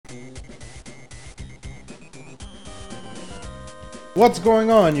What's going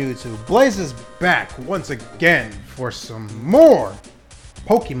on, YouTube? Blaze is back once again for some more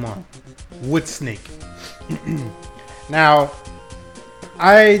Pokemon with Snake. Now,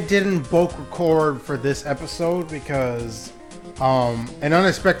 I didn't bulk record for this episode because an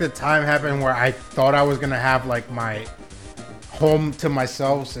unexpected time happened where I thought I was gonna have like my home to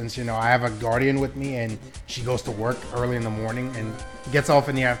myself, since you know I have a guardian with me and she goes to work early in the morning and gets off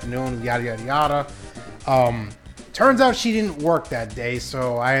in the afternoon, yada yada yada. Turns out she didn't work that day,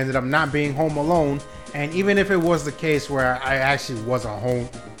 so I ended up not being home alone. And even if it was the case where I actually was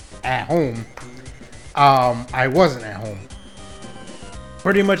at home, I wasn't at home.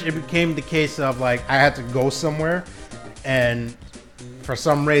 Pretty much it became the case of like I had to go somewhere, and for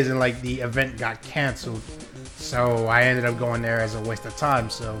some reason like the event got canceled, so I ended up going there as a waste of time.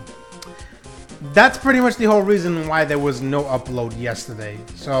 So that's pretty much the whole reason why there was no upload yesterday.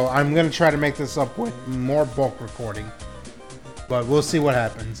 So I'm gonna try to make this up with more bulk recording, but we'll see what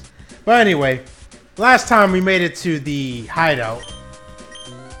happens. But anyway, last time we made it to the hideout,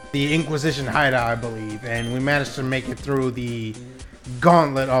 the Inquisition hideout, I believe, and we managed to make it through the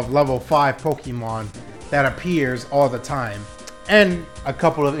gauntlet of level 5 Pokemon that appears all the time, and a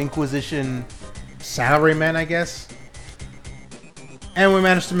couple of Inquisition salarymen, I guess. And we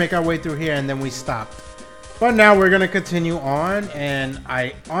managed to make our way through here, and then we stopped. But now we're gonna continue on, and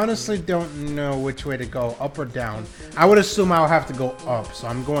I honestly don't know which way to go, up or down. I would assume I'll have to go up, so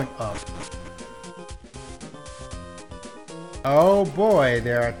I'm going up. Oh boy,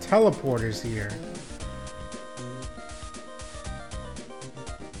 there are teleporters here.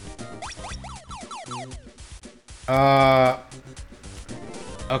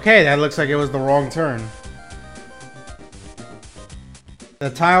 Okay, that looks like it was the wrong turn. The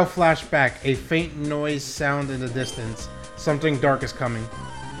tile flashed back, a faint noise sound in the distance. Something dark is coming.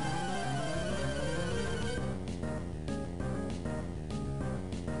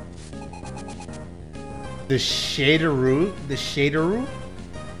 The Shaderoo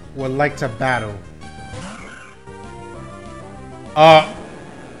would like to battle.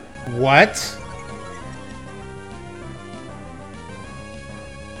 What?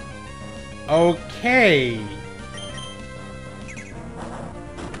 Okay.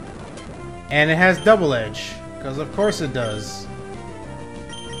 And it has double edge, because of course it does.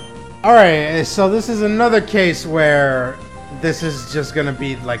 Alright, so this is another case where this is just gonna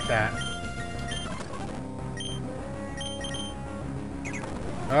be like that.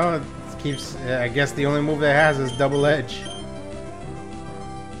 Oh, it keeps, I guess the only move that it has is double edge.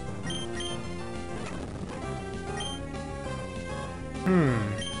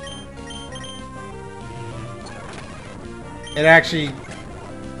 It actually...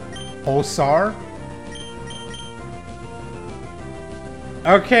 Pulsar?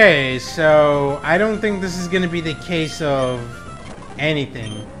 Okay, so I don't think this is gonna be the case of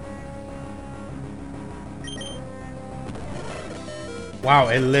anything. Wow,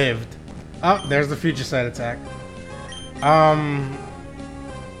 it lived. Oh, there's the future side attack.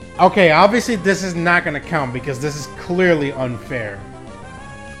 Okay, obviously this is not gonna count because this is clearly unfair.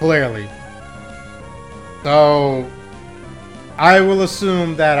 Clearly. So I will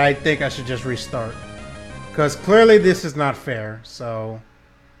assume that I think I should just restart, because clearly this is not fair, so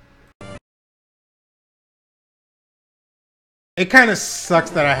it kind of sucks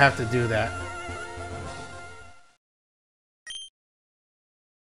that I have to do that.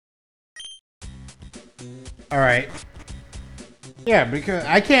 Alright. Yeah, because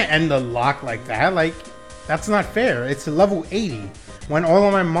I can't end the lock like that. Like, that's not fair. It's level 80 when all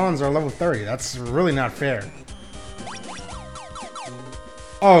of my mons are level 30. That's really not fair.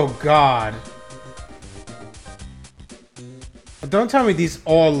 Oh god. Don't tell me these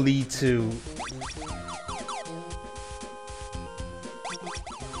all lead to...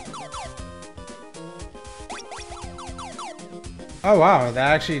 Oh wow, that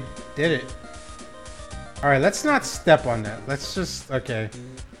actually did it. Alright, let's not step on that. Let's just... okay.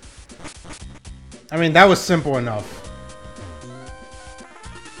 I mean, that was simple enough.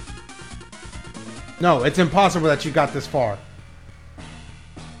 No, it's impossible that you got this far.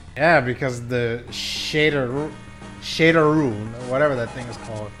 Yeah, because the Shaderoo, whatever that thing is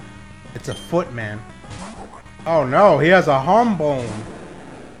called, it's a footman. Oh no, he has a harm bone.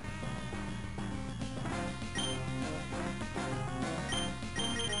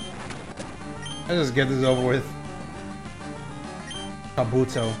 Let's just get this over with.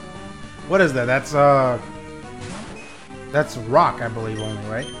 Kabuto. What is that? That's rock, I believe, only,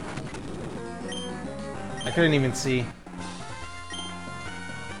 right? I couldn't even see.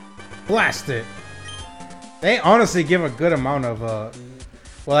 Blast it! They honestly give a good amount of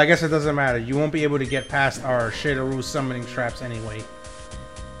Well, I guess it doesn't matter. You won't be able to get past our Shadowroo summoning traps anyway.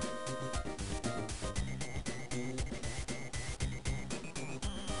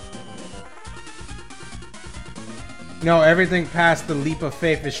 No, everything past the Leap of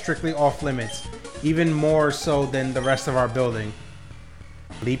Faith is strictly off limits. Even more so than the rest of our building.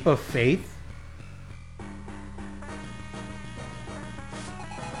 Leap of Faith?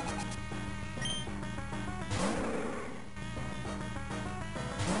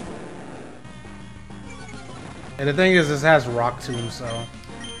 And the thing is, this has Rock Tomb, so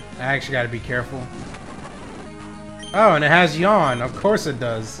I actually gotta be careful. Oh, and it has Yawn. Of course it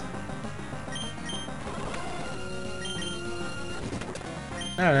does.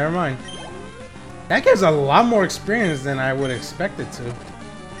 Oh, never mind. That gives a lot more experience than I would expect it to.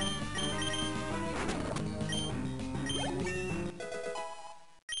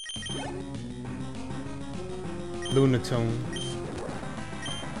 Lunatone.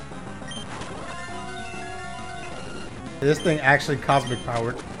 This thing actually cosmic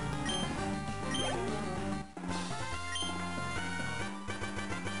powered.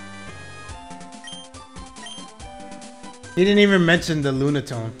 He didn't even mention the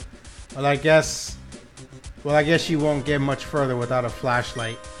Lunatone. Well, I guess you won't get much further without a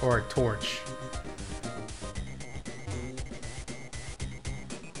flashlight or a torch.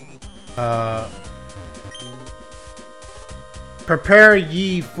 Prepare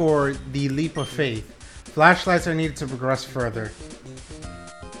ye for the Leap of Faith. Flashlights are needed to progress further.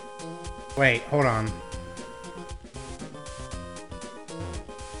 Wait, hold on.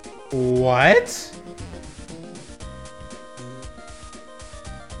 What?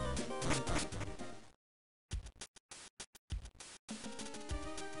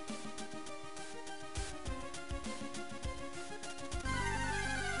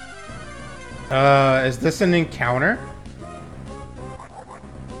 Is this an encounter?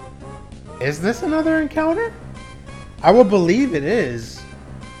 Is this another encounter? I would believe it is.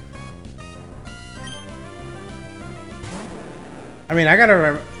 I mean, I gotta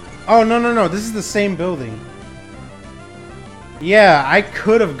remember. Oh, no. This is the same building. Yeah, I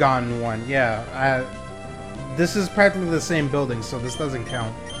could have gotten one. Yeah, this is practically the same building, so this doesn't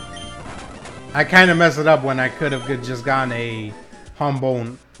count. I kind of messed it up when I could have just gotten a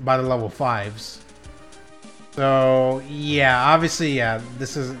Humbone by the level 5s. So yeah, obviously, yeah,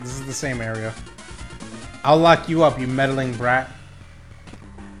 this is the same area. I'll lock you up, you meddling brat.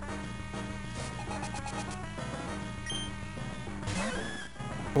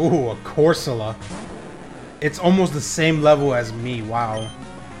 Ooh, a Corsola. It's almost the same level as me. Wow.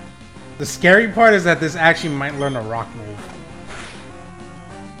 The scary part is that this actually might learn a rock move.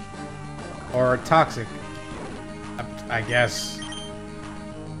 Or toxic. I guess.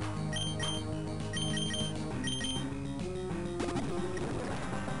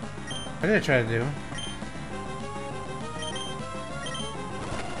 What did I try to do?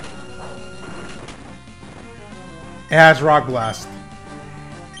 It has Rock Blast.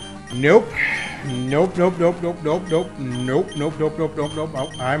 Nope. Nope.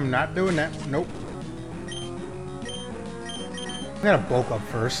 I'm not doing that. Nope. I gotta bulk up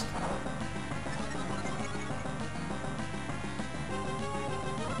first.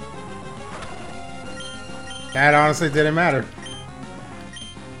 That honestly didn't matter.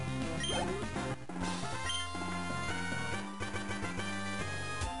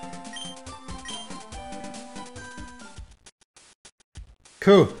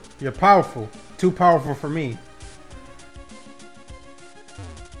 Cool. You're powerful. Too powerful for me.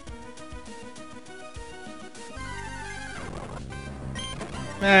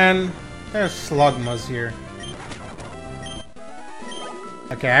 Man, there's Slugmas here.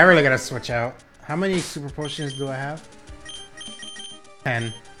 Okay, I really gotta switch out. How many super potions do I have?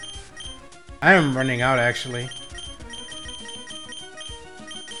 10. I am running out, actually.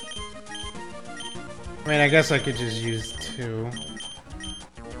 I mean, I guess I could just use 2.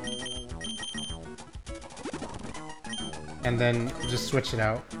 And then just switch it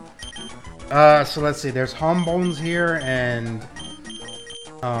out. So let's see. There's Humbones here and...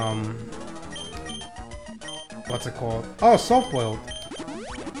 what's it called? Oh, soft-boiled.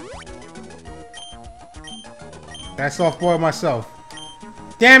 I soft-boiled myself.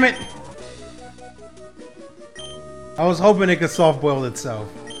 Damn it! I was hoping it could soft-boil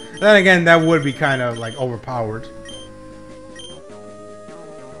itself. Then again, that would be kind of, like, overpowered.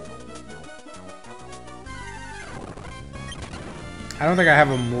 I don't think I have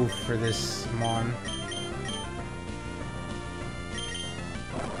a move for this Mon.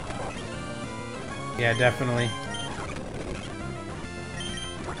 Yeah, definitely.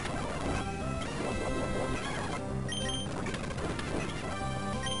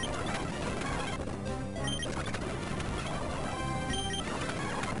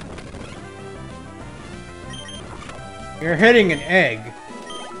 You're hitting an egg.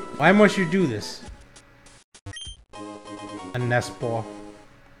 Why must you do this? A nest ball.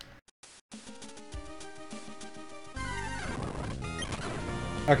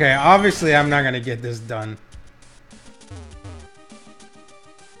 Okay, obviously I'm not gonna get this done.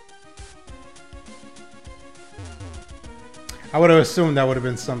 I would have assumed that would have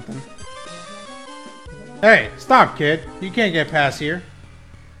been something. Hey, stop, kid. You can't get past here.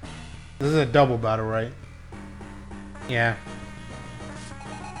 This is a double battle, right? Yeah.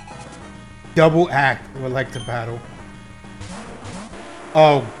 Double act would like to battle.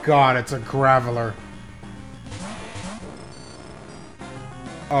 Oh god, it's a Graveler.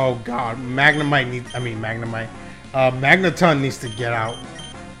 Oh god, Magnemite needs, Magneton needs to get out.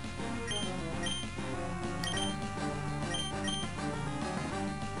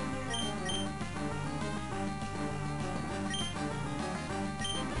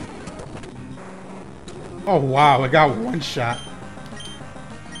 Oh wow, I got one shot.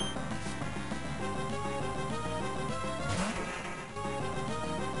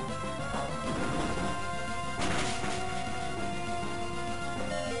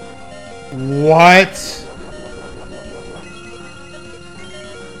 What?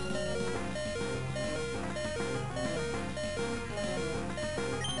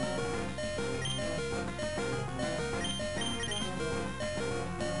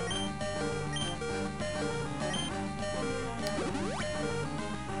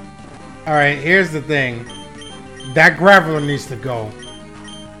 Alright, here's the thing. That Graveler needs to go.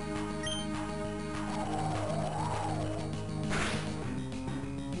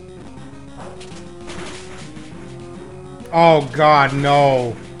 Oh god,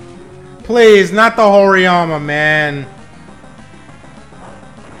 no. Please, not the Horiyama, man.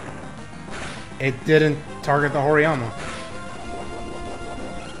 It didn't target the Horiyama.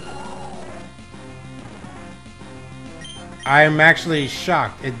 I am actually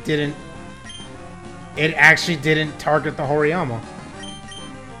shocked. It actually didn't target the Horiyama.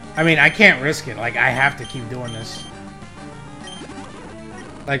 I mean, I can't risk it. Like, I have to keep doing this.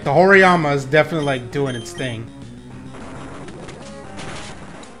 Like, the Horiyama is definitely, like, doing its thing.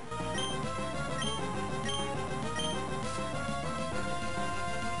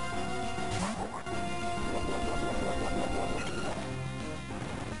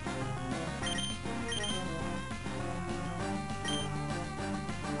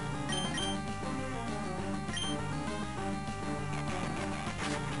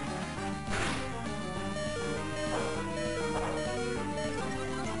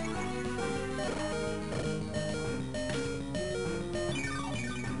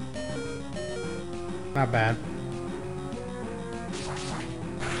 Not bad.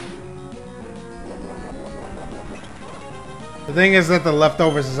 The thing is that the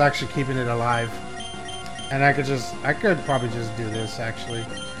leftovers is actually keeping it alive. And I could probably just do this actually.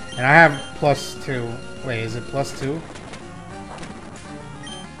 And I have +2. Wait, is it +2?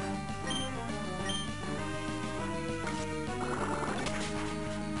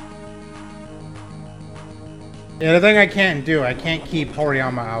 Yeah, the thing I can't do, I can't keep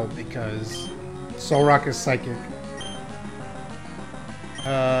Horiyama out because Solrock is psychic.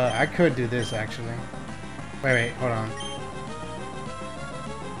 I could do this actually. Wait, hold on.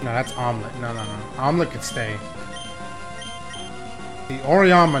 No, that's Omelet. No. Omelet could stay. The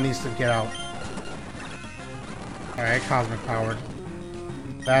Horiyama needs to get out. Alright, Cosmic Powered.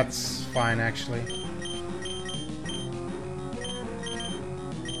 That's fine actually.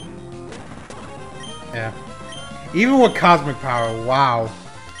 Yeah. Even with Cosmic Power, wow.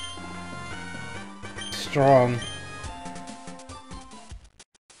 Strong.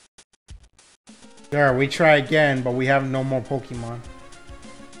 There, we try again, but we have no more Pokemon.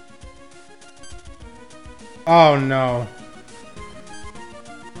 Oh no.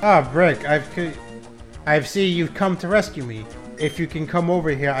 Ah, Brick, I've seen you've come to rescue me. If you can come over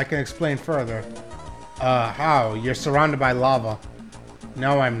here, I can explain further. How? You're surrounded by lava.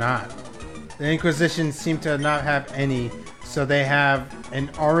 No, I'm not. The Inquisition seem to not have any, so they have an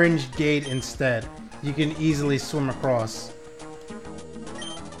orange gate instead. You can easily swim across.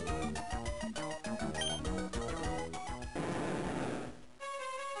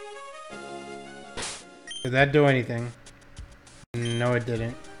 Did that do anything? No, it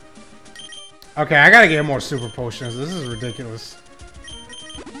didn't. Okay, I gotta get more super potions. This is ridiculous.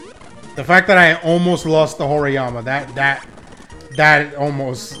 The fact that I almost lost the Horiyama, that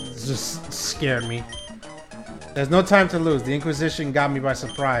almost just scared me. There's no time to lose. The Inquisition got me by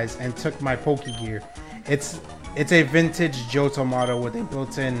surprise and took my Pokegear. It's a vintage Johto model with a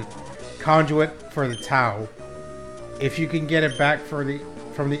built-in conduit for the Tau. If you can get it back from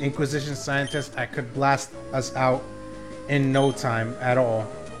the Inquisition scientist, I could blast us out in no time at all.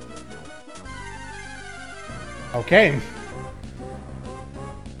 Okay.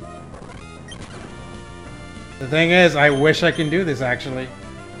 The thing is, I wish I can do this actually.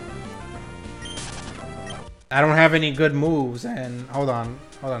 I don't have any good moves, and hold on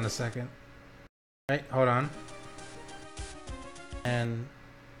a second. Right, hold on. And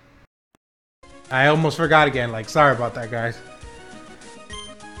I almost forgot again, like, sorry about that, guys.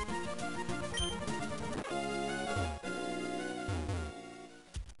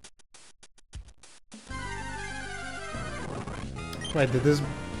 Wait, did this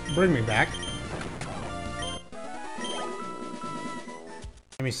bring me back?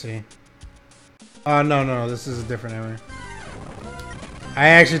 Let me see. Oh, no, this is a different area. I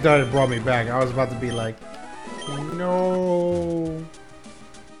actually thought it brought me back. I was about to be like, no.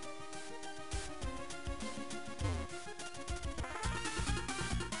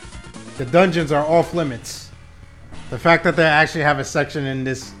 The dungeons are off limits. The fact that they actually have a section in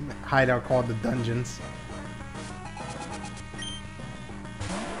this hideout called the dungeons.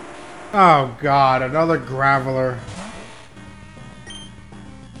 Oh god, another graveler.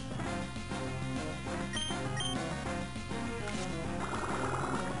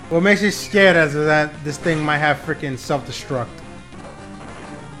 What makes you scared is that this thing might have freaking self-destruct.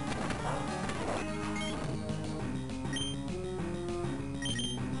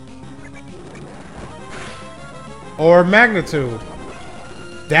 Or magnitude.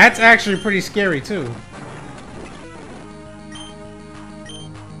 That's actually pretty scary too.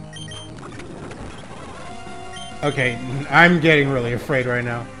 Okay, I'm getting really afraid right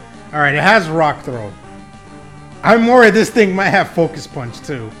now. Alright, it has rock throw. I'm worried this thing might have focus punch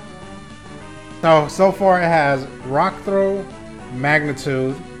too. So far it has rock throw,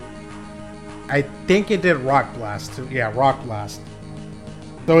 magnitude. I think it did rock blast too. Yeah, rock blast.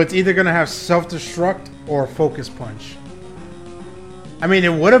 So it's either gonna have self-destruct or focus punch. I mean,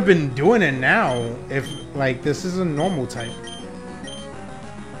 it would have been doing it now if, like, this is a normal type.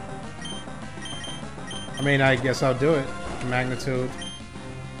 I mean, I guess I'll do it. Magnitude.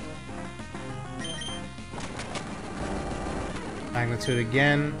 Magnitude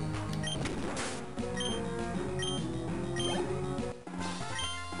again.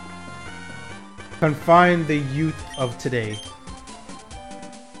 Confine the youth of today.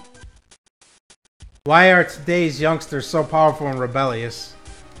 Why are today's youngsters so powerful and rebellious?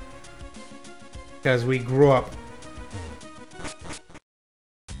 Because we grew up.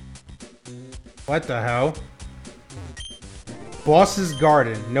 What the hell? Boss's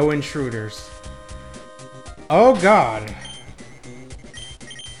garden, no intruders. Oh god.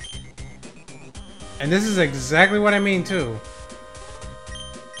 And this is exactly what I mean too.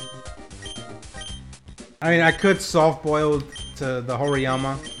 I mean, I could soft boil to the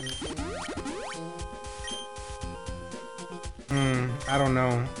Horiyama. I don't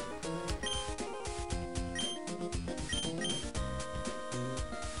know.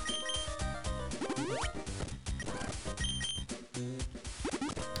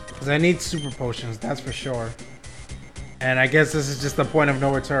 Because I need super potions, that's for sure. And I guess this is just the point of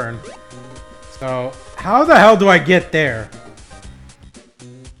no return. So, how the hell do I get there?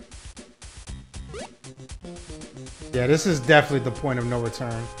 Yeah, this is definitely the point of no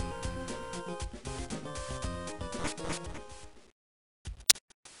return.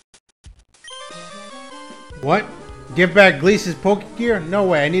 What? Give back Gleese's Pokegear? No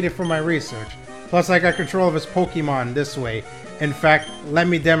way, I need it for my research. Plus I got control of his Pokemon this way. In fact, let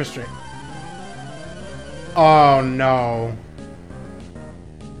me demonstrate. Oh no.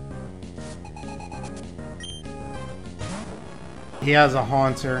 He has a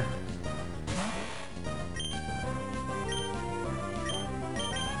Haunter.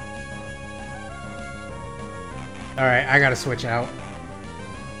 Alright, I gotta switch out.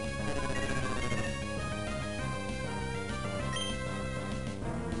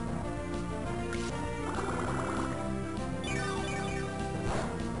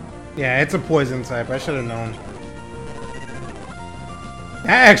 Yeah, it's a poison type. I should have known.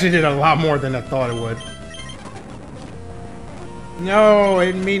 That actually did a lot more than I thought it would. No,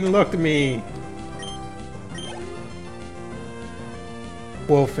 it mean-looked me.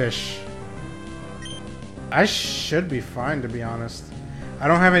 Wolfish. I should be fine, to be honest. I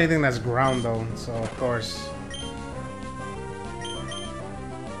don't have anything that's ground, though, so of course.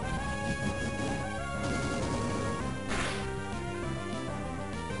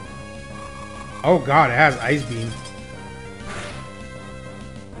 Oh god, it has Ice Beam.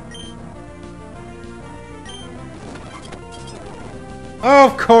 Oh,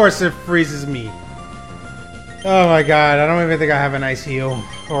 of course it freezes me. Oh my god, I don't even think I have an Ice Heal.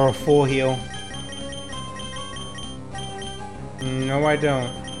 Or a full heal. No, I don't.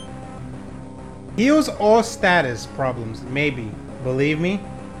 Heals all status problems. Maybe. Believe me?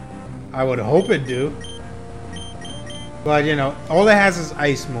 I would hope it do. But, you know, all it has is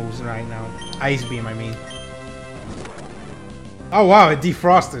ice moves right now. Ice beam, I mean. Oh, wow, it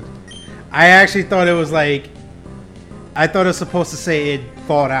defrosted. I actually thought it was like... I thought it was supposed to say it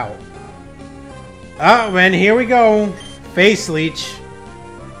thawed out. Oh, man, here we go. Face leech.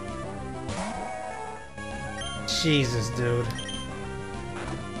 Jesus, dude.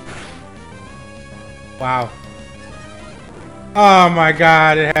 Wow. Oh my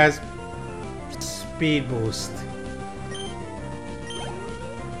god, it has speed boost.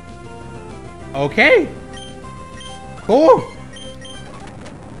 Okay. Cool.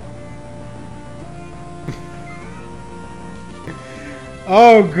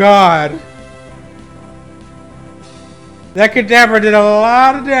 Oh god. That cadaver did a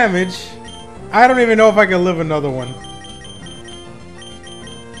lot of damage. I don't even know if I can live another one.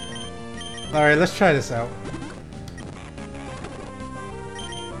 Alright, let's try this out.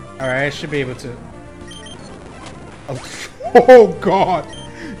 Alright, I should be able to. Oh god.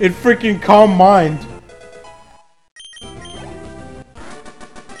 It freaking calm mind.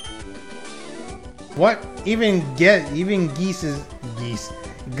 What? Even Gleese's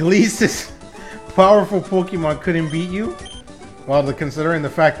powerful Pokemon couldn't beat you? Well, considering the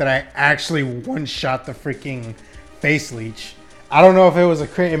fact that I actually one-shot the freaking Face Leech. I don't know if it was a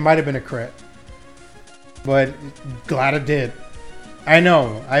crit. It might have been a crit. But glad it did. I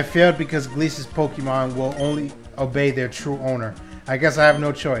know. I failed because Gleese's Pokemon will only obey their true owner. I guess I have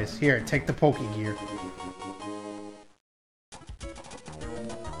no choice. Here, take the Pokegear.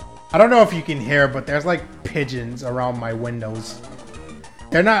 I don't know if you can hear, but there's like pigeons around my windows.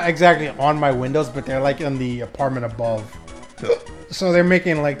 They're not exactly on my windows, but they're like in the apartment above. So they're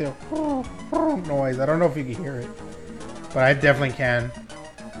making like the noise. I don't know if you can hear it, but I definitely can.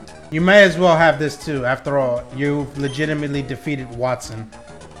 You may as well have this too. After all, you've legitimately defeated Watson.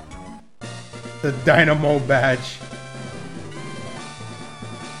 The Dynamo badge.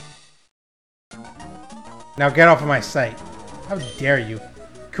 Now get off of my sight. How dare you?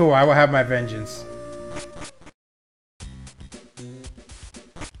 Cool, I will have my vengeance.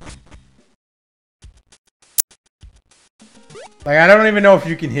 Like, I don't even know if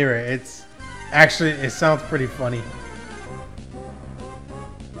you can hear it. It's actually, it sounds pretty funny.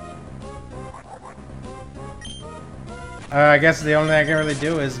 I guess the only thing I can really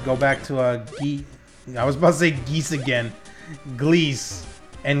do is go back to I was about to say Geese again. Gleese.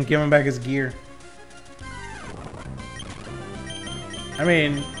 And give him back his gear. I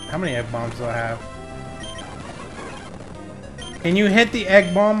mean, how many egg bombs do I have? Can you hit the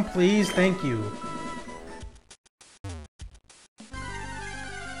egg bomb, please? Thank you.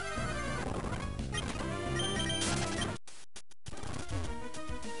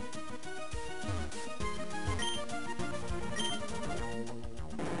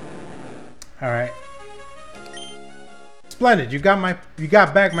 All right. Splendid. You got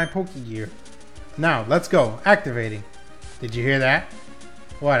back my Pokegear. Now, let's go. Activating. Did you hear that?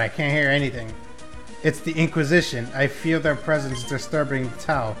 What? I can't hear anything. It's the Inquisition. I feel their presence disturbing the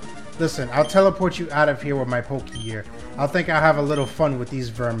Tau. Listen, I'll teleport you out of here with my Pokegear. I'll think I'll have a little fun with these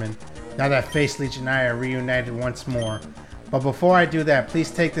vermin, now that Face Leech and I are reunited once more. But before I do that, please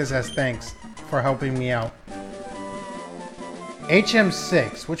take this as thanks for helping me out.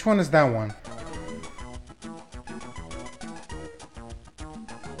 HM6. Which one is that one?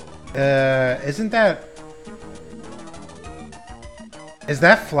 Isn't that... Is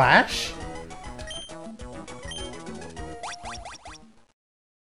that Flash?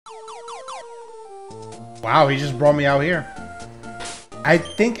 Wow, he just brought me out here. I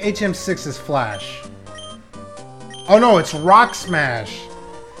think HM6 is Flash. Oh no, it's Rock Smash.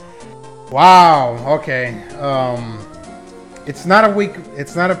 Wow, okay. It's not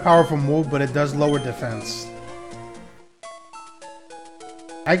a powerful move, but it does lower defense.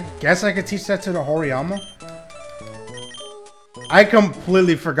 I guess I could teach that to the Horiyama. I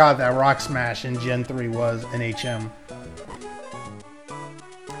completely forgot that Rock Smash in Gen 3 was an HM.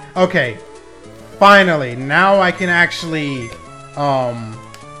 Okay. Finally, now I can actually,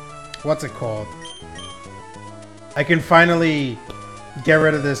 what's it called? I can finally get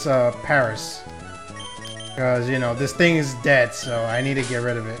rid of this, Paris. Because, you know, this thing is dead, so I need to get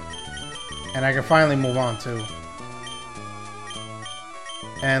rid of it. And I can finally move on, too.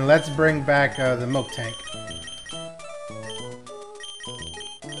 And let's bring back, the milk tank.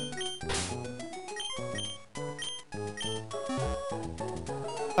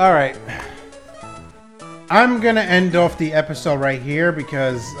 Alright. I'm gonna end off the episode right here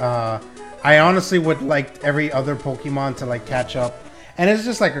because I honestly would like every other Pokemon to like catch up, and it's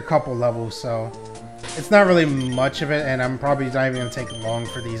just like a couple levels, so it's not really much of it, and I'm probably not even gonna take long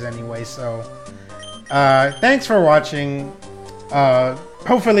for these anyway. So thanks for watching.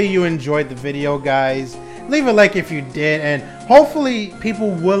 Hopefully you enjoyed the video, guys. Leave a like if you did, and hopefully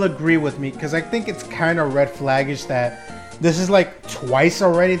people will agree with me, because I think it's kind of red flaggish that this is like twice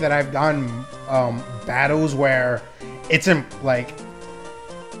already that I've done battles where it's in like,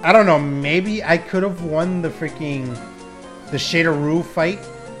 I don't know, maybe I could have won the Shaderoo fight,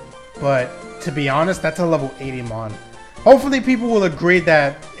 but to be honest, that's a level 80 mon. Hopefully people will agree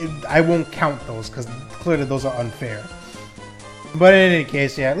that I won't count those, because clearly those are unfair. But in any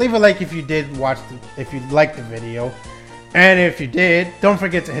case, yeah, leave a like if you did watch, if you liked the video, and if you did, don't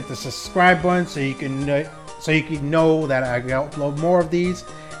forget to hit the subscribe button so you can know that I upload more of these.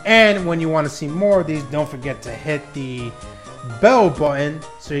 And when you want to see more of these, don't forget to hit the bell button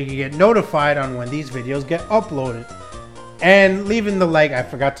so you can get notified on when these videos get uploaded. And leaving the like, I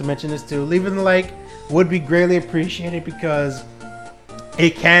forgot to mention this too, leaving the like would be greatly appreciated, because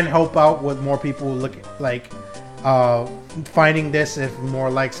it can help out with more people look like finding this if more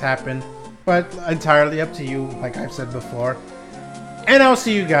likes happen. But entirely up to you, like I've said before. And I'll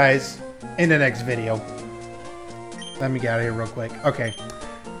see you guys in the next video. Let me get out of here real quick. Okay.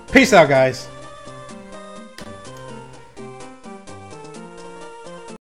 Peace out, guys.